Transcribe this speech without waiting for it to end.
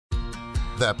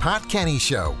The Pat Kenny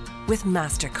Show. With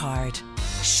MasterCard.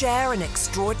 Share in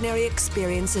extraordinary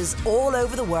experiences all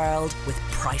over the world with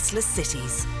priceless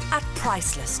cities at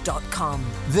priceless.com.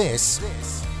 This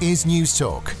is News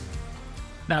Talk.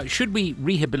 Now, should we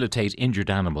rehabilitate injured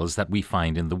animals that we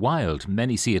find in the wild?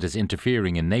 Many see it as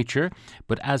interfering in nature,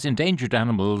 but as endangered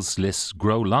animals lists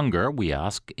grow longer, we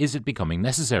ask, is it becoming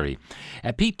necessary?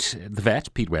 Pete, the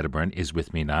vet, Pete Wedderburn, is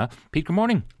with me now. Pete, good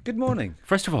morning. Good morning.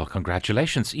 First of all,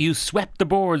 congratulations. You swept the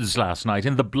boards last night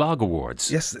in the Blog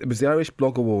Awards. Yes, it was the Irish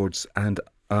Blog Awards, and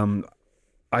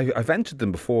I've entered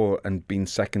them before and been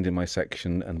second in my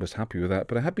section and was happy with that.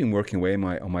 But I have been working away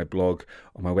on my blog,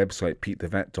 on my website,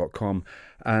 petethevet.com.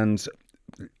 And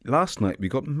last night we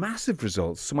got massive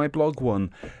results. So my blog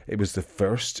won. It was the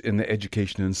first in the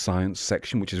education and science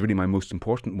section, which is really my most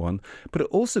important one. But it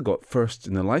also got first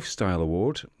in the lifestyle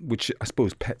award, which I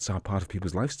suppose pets are part of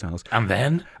people's lifestyles. And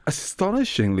then?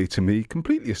 Astonishingly to me,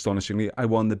 completely astonishingly, I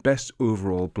won the best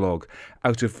overall blog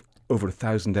out of over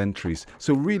 1,000 entries.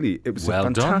 So really, it was a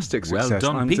fantastic success. Well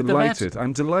done. I'm Pete delighted.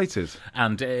 I'm delighted.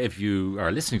 And if you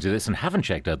are listening to this and haven't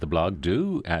checked out the blog,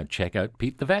 do check out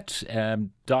petethevet.ie.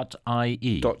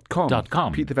 .com.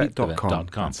 petethevet.com.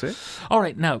 That's it. All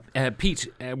right, now, Pete,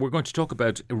 we're going to talk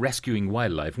about rescuing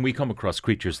wildlife. And we come across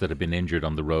creatures that have been injured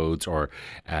on the roads, or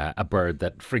a bird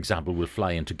that, for example, will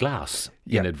fly into glass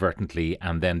inadvertently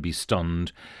and then be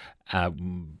stunned.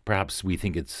 Perhaps we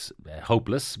think it's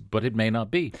hopeless, but it may not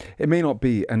be. It may not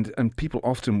be, and people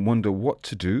often wonder what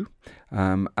to do.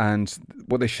 And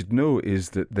what they should know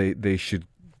is that they should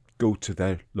go to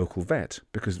their local vet,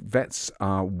 because vets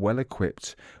are well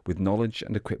equipped with knowledge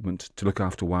and equipment to look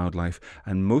after wildlife,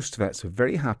 and most vets are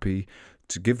very happy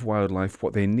to give wildlife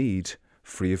what they need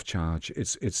free of charge.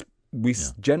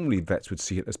 Generally, vets would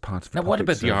see it as part of. Now, what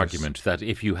about service. the argument that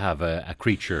if you have a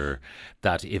creature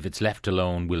that, if it's left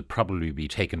alone, will probably be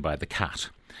taken by the cat?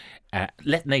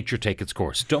 Let nature take its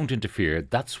course. Don't interfere.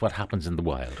 That's what happens in the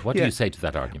wild. What do you say to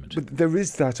that argument? But there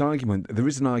is that argument. There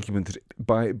is an argument that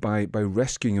by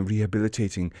rescuing and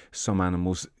rehabilitating some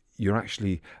animals, you're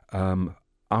actually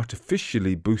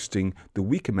artificially boosting the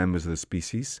weaker members of the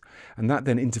species, and that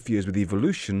then interferes with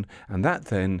evolution, and that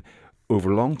then, over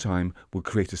a long time, will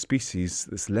create a species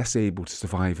that's less able to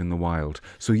survive in the wild.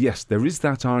 So yes, there is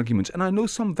that argument. And I know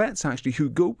some vets actually who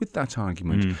go with that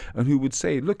argument and who would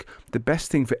say, look, the best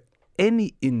thing for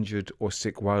any injured or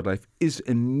sick wildlife is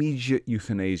immediate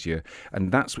euthanasia.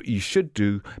 And that's what you should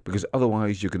do, because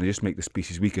otherwise you're going to just make the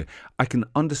species weaker. I can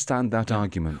understand that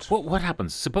argument. What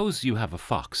happens? Suppose you have a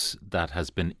fox that has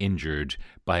been injured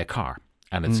by a car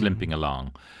and it's limping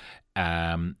along.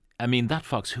 I mean, that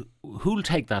fox, who'll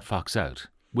take that fox out?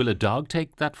 Will a dog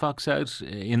take that fox out?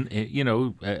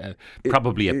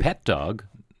 Probably a pet dog.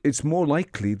 It's more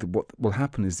likely that what will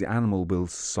happen is the animal will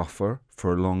suffer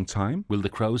for a long time. Will the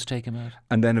crows take him out?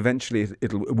 And then eventually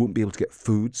it won't be able to get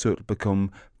food, so it'll become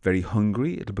very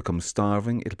hungry, it'll become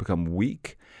starving, it'll become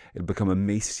weak, it'll become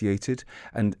emaciated,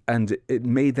 and it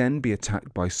may then be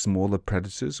attacked by smaller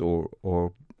predators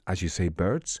or as you say,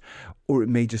 birds, or it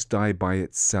may just die by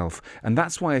itself. And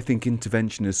that's why I think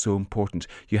intervention is so important.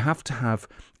 You have to have,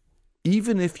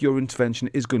 even if your intervention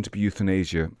is going to be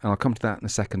euthanasia, and I'll come to that in a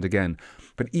second again,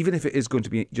 but even if it is going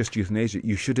to be just euthanasia,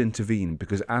 you should intervene,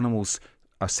 because animals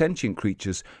are sentient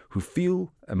creatures who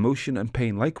feel emotion and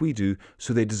pain like we do,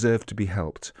 so they deserve to be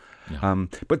helped. Yeah.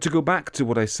 But to go back to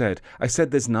what I said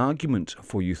there's an argument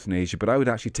for euthanasia, but I would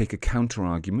actually take a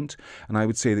counter-argument, and I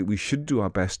would say that we should do our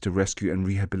best to rescue and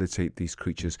rehabilitate these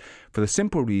creatures, for the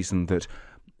simple reason that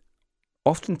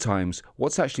oftentimes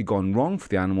what's actually gone wrong for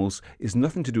the animals is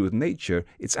nothing to do with nature,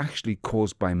 it's actually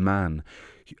caused by man.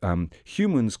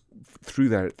 Humans, through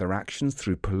their actions,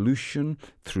 through pollution,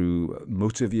 through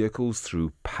motor vehicles,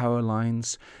 through power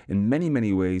lines, in many,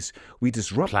 many ways, we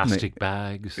disrupt plastic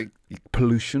bags,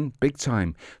 pollution, big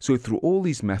time. So through all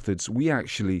these methods, we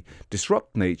actually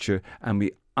disrupt nature, and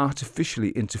we artificially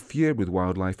interfere with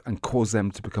wildlife and cause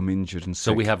them to become injured and sick.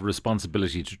 So we have a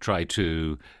responsibility to try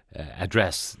to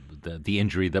address the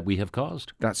injury that we have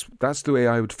caused. That's the way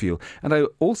I would feel. And I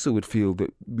also would feel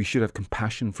that we should have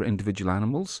compassion for individual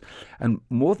animals. And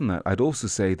more than that, I'd also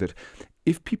say that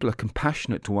if people are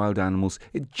compassionate to wild animals,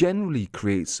 it generally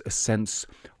creates a sense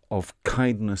of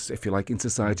kindness, if you like, in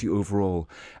society overall.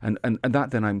 And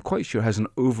that then, I'm quite sure, has an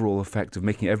overall effect of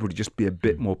making everybody just be a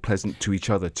bit more pleasant to each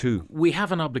other too. We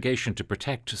have an obligation to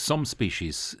protect some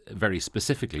species very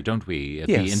specifically, don't we? At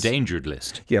Yes. the endangered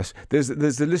list. Yes, there's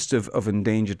a list of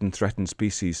endangered and threatened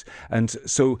species. And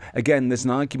so, again, there's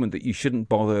an argument that you shouldn't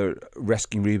bother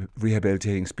rescuing,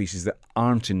 rehabilitating species that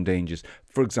aren't endangered.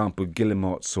 for example,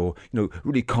 guillemots or,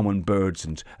 really common birds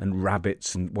and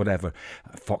rabbits and whatever,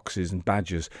 foxes and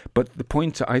badgers. But the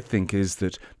point, I think, is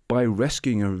that by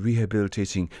rescuing or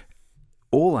rehabilitating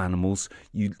all animals,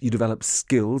 you develop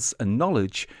skills and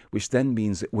knowledge, which then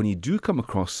means that when you do come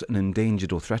across an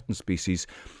endangered or threatened species,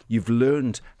 you've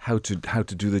learned how to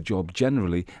do the job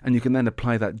generally, and you can then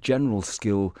apply that general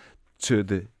skill to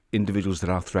the individuals that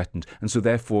are threatened. And so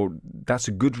therefore that's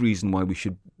a good reason why we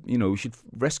should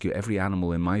rescue every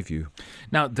animal, in my view.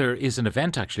 Now, there is an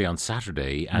event actually on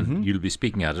Saturday, and you'll be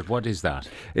speaking at it. What is that?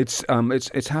 It's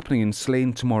happening in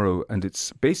Slane tomorrow, and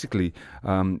it's basically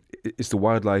it's the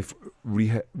Wildlife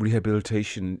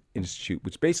Rehabilitation Institute,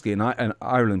 which basically in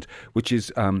Ireland, which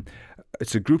is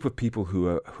it's a group of people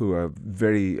who are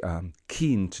very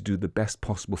keen to do the best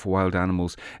possible for wild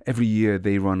animals. Every year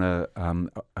they run a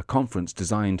conference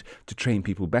designed to train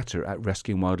people better at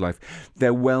rescuing wildlife.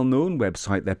 Their well-known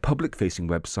website, their public-facing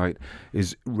website,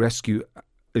 is Irish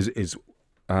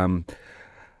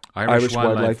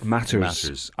Wildlife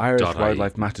Matters.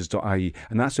 IrishWildlifeMatters.ie,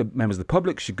 and that's where members of the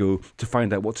public should go to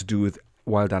find out what to do with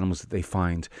wild animals that they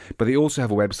find. But they also have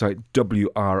a website,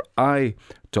 WRI.ie,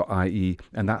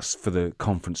 and that's for the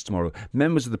conference tomorrow.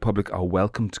 Members of the public are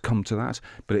welcome to come to that,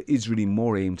 but it is really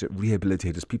more aimed at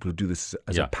rehabilitators, people who do this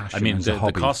as a passion, as a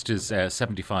hobby. The cost is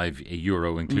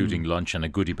 €75, including lunch and a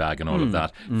goodie bag and all of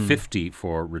that. 50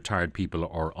 for retired people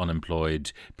or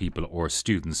unemployed people or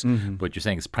students. But you're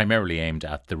saying it's primarily aimed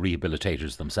at the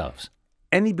rehabilitators themselves.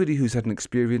 Anybody who's had an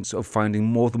experience of finding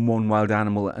more than one wild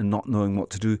animal and not knowing what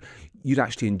to do, you'd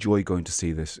actually enjoy going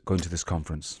to this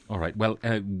conference. All right. Well,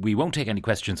 we won't take any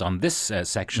questions on this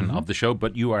section of the show,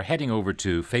 but you are heading over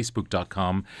to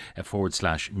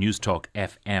facebook.com/Newstalk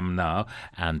FM now,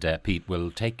 and Pete will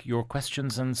take your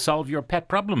questions and solve your pet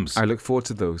problems. I look forward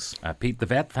to those. Pete the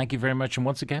Vet, thank you very much, and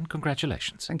once again,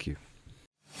 congratulations. Thank you.